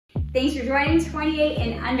Thanks for joining 28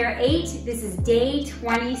 and under 8. This is day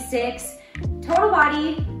 26, total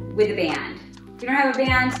body with a band. If you don't have a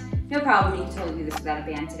band, no problem, you can totally do this without a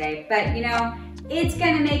band today. But you know, it's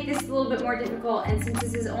gonna make this a little bit more difficult, and since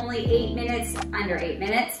this is only 8 minutes, under 8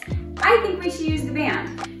 minutes, I think we should use the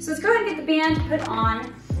band. So let's go ahead and get the band put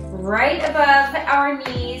on right above our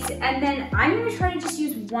knees, and then I'm gonna try to just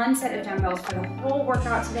use one set of dumbbells for the whole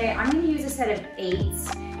workout today. I'm gonna use a set of 8s.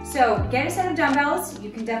 So get a set of dumbbells. You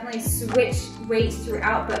can definitely switch weights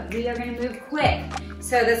throughout, but we are gonna move quick.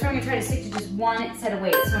 So that's why I'm gonna try to stick to just one set of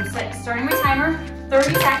weights. So I'm starting my timer,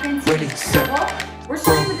 30 seconds. We're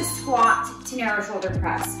starting with a squat to narrow shoulder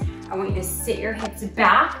press. I want you to sit your hips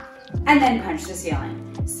back and then punch the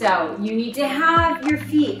ceiling. So you need to have your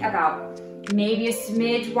feet about maybe a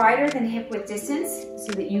smidge wider than hip width distance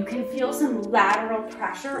so that you can feel some lateral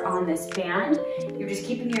pressure on this band. You're just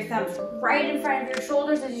keeping your thumbs right in front of your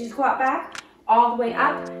shoulders as you squat back, all the way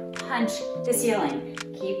up, punch the ceiling.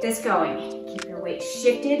 Keep this going. Keep your weight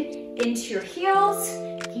shifted into your heels.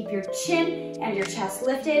 Keep your chin and your chest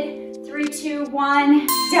lifted. 3, 2, 1,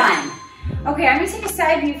 done. Okay, I'm gonna take a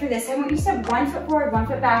side view for this. I want you to step 1 foot forward, 1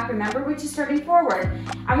 foot back. Remember, we're just starting forward.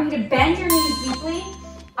 I want you to bend your knees deeply,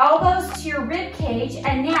 elbows to your rib cage,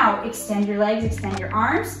 and now extend your legs, extend your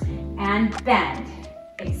arms, and bend.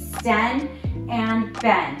 Extend and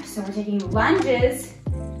bend. So we're taking lunges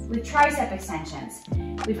with tricep extensions.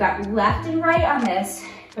 We've got left and right on this,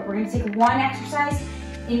 but we're gonna take one exercise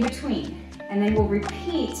in between, and then we'll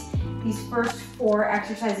repeat these first 4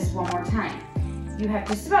 exercises one more time. You have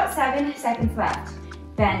just about 7 seconds left.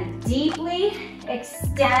 Bend deeply,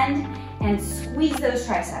 extend, and squeeze those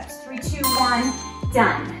triceps. 3, 2, 1,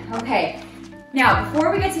 done. Okay, now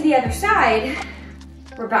before we get to the other side,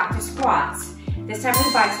 we're back to squats. This time with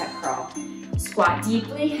a bicep curl. Squat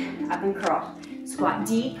deeply, up and curl. Squat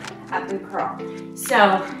deep, up and curl.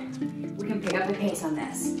 So we can pick up the pace on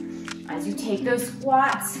this. As you take those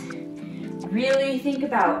squats, really think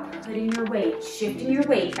about putting your weight, shifting your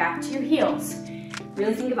weight back to your heels.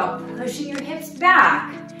 Really think about pushing your hips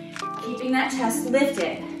back, keeping that chest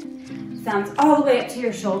lifted. Thumbs all the way up to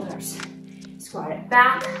your shoulders. Squat it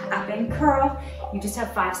back, up and curl. You just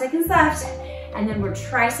have 5 seconds left. And then we're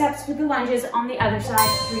triceps with the lunges on the other side.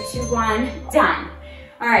 3, 2, 1, done.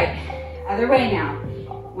 All right, other way now.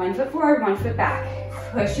 1 foot forward, 1 foot back.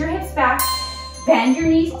 Push your hips back, bend your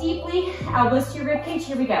knees deeply, elbows to your rib cage.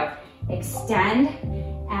 Here we go. Extend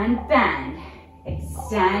and bend.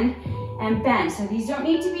 Extend and bend. So these don't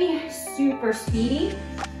need to be super speedy.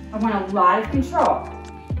 I want a lot of control.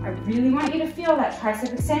 I really want you to feel that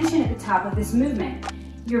tricep extension at the top of this movement.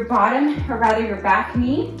 Your bottom, or rather your back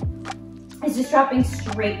knee, is just dropping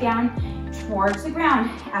straight down towards the ground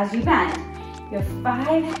as you bend. You have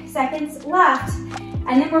 5 seconds left,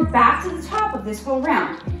 and then we're back to the top of this whole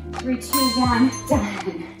round. 3, 2, 1,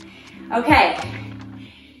 done. Okay,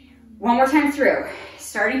 one more time through.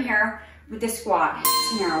 Starting here with the squat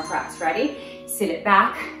to narrow press. Ready? Sit it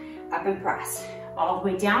back, up and press. All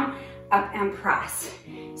the way down, up and press.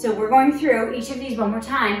 So we're going through each of these one more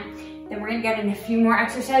time, then we're gonna get in a few more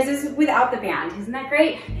exercises without the band. Isn't that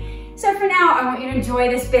great? So for now, I want you to enjoy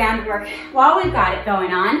this band work while we've got it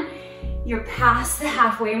going on. You're past the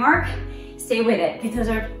halfway mark. Stay with it. Get those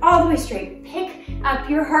arms all the way straight. Pick up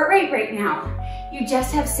your heart rate right now. You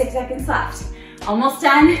just have 6 seconds left. Almost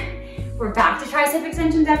done. We're back to tricep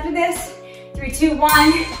extensions after this. 3, 2,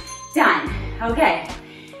 1, done. Okay,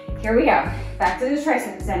 here we go. Back to those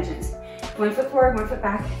tricep extensions. 1 foot forward, 1 foot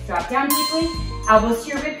back. Drop down deeply, elbows to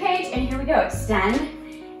your rib cage, and here we go. Extend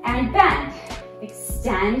and bend.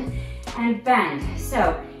 Extend and bend.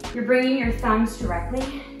 So you're bringing your thumbs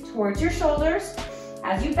directly towards your shoulders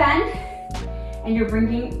as you bend, and you're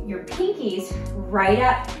bringing your pinkies right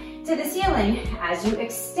up to the ceiling as you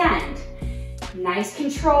extend. Nice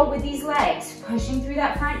control with these legs, pushing through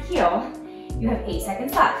that front heel. You have 8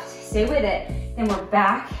 seconds left. Stay with it. Then we're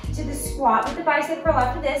back to the squat with the bicep curl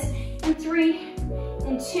after this. In 3,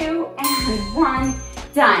 and 2, and 1,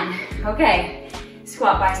 done. Okay,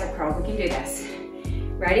 squat bicep curl, we can do this.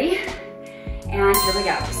 Ready? And here we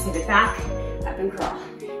go. Sit it back, up and curl.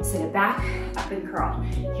 Sit it back, up and curl.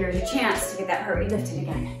 Here's your chance to get that heart rate lifted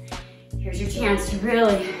again. Here's your chance to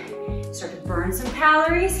really start to burn some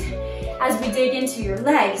calories as we dig into your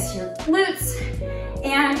legs, your glutes,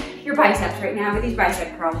 and your biceps right now with these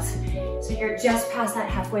bicep curls. So you're just past that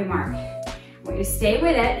halfway mark. I want you to stay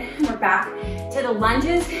with it. We're back to the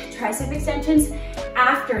lunges, tricep extensions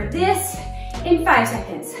after this in 5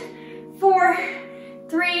 seconds. 4,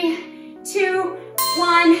 3, 2,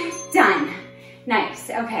 1, done.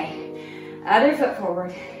 Nice, okay. Other foot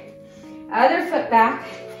forward, other foot back.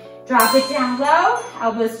 Drop it down low,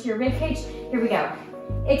 elbows to your rib cage. Here we go.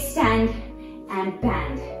 Extend and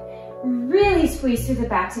bend. Really squeeze through the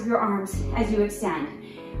backs of your arms as you extend.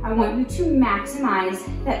 I want you to maximize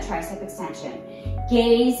that tricep extension.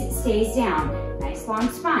 Gaze stays down, nice long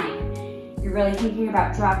spine. You're really thinking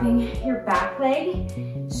about dropping your back leg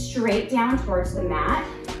straight down towards the mat,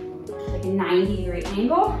 like a 90-degree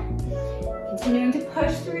angle. Continuing to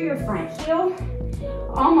push through your front heel.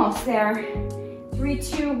 Almost there. 3,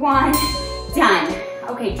 2, 1, done.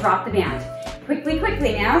 Okay, drop the band. Quickly,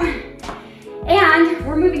 quickly now. And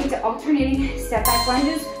we're moving into alternating step back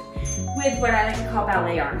lunges with what I like to call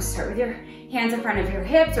ballet arms. Start with your hands in front of your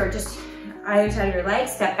hips or just either side of your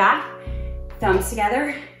legs. Step back, thumbs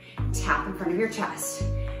together, tap in front of your chest.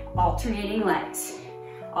 Alternating legs,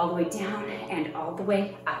 all the way down and all the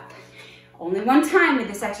way up. Only one time with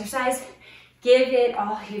this exercise. Give it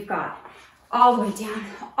all you've got. All the way down,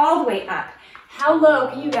 all the way up. How low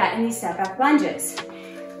can you get in these step back lunges?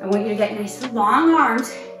 I want you to get nice long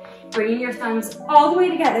arms, bringing your thumbs all the way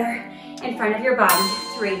together in front of your body.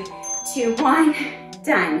 3, 2, 1,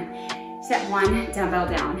 done. Step 1, dumbbell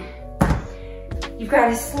down. You've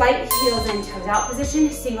got a slight heels in, toes out position,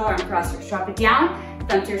 single arm thrusters. Drop it down,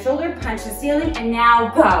 thumb to your shoulder, punch the ceiling, and now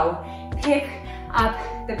go. Pick up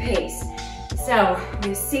the pace. So,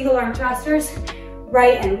 with single arm thrusters,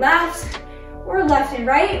 right and left, or left and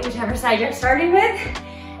right, whichever side you're starting with.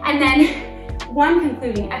 And then one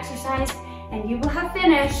concluding exercise, and you will have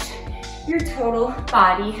finished your total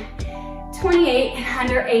body 28 and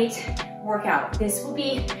under 8 workout. This will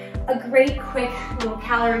be a great quick little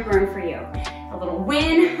calorie burn for you. A little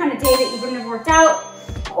win on a day that you wouldn't have worked out,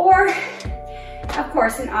 or of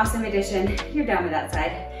course an awesome addition, you're done with that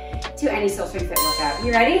side, to any Soul Strength Fit workout.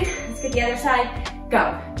 You ready? Let's get the other side.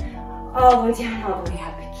 Go. All the way down, all the way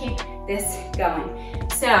up. Keep this going.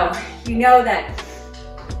 So you know that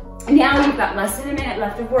now you've got less than a minute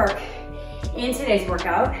left of work in today's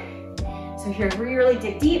workout. So here's where you really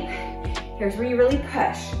dig deep. Here's where you really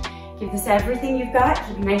push. Give this everything you've got.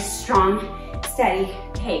 Keep a nice, strong, steady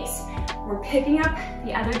pace. We're picking up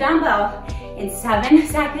the other dumbbell in 7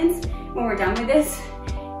 seconds. When we're done with this,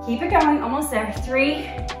 keep it going. Almost there. 3,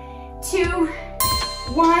 2,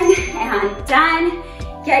 1, and done.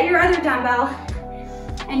 Get your other dumbbell,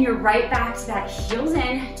 and you're right back to that heels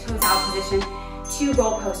in, toes out position. 2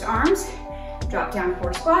 goalpost arms. Drop down,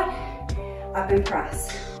 core squat, up and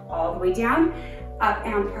press. All the way down, up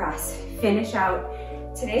and press. Finish out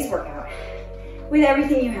today's workout with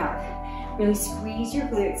everything you have. Really squeeze your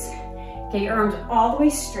glutes. Get your arms all the way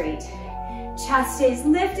straight. Chest stays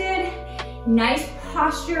lifted. Nice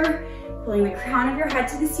posture. Pulling the crown of your head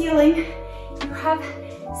to the ceiling. You have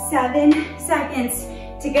 7 seconds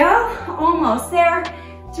to go. Almost there.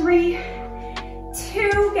 3,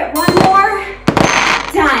 2, get one more.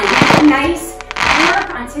 Done. Nice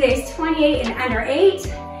work on today's 28 and under 8.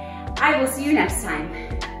 I will see you next time.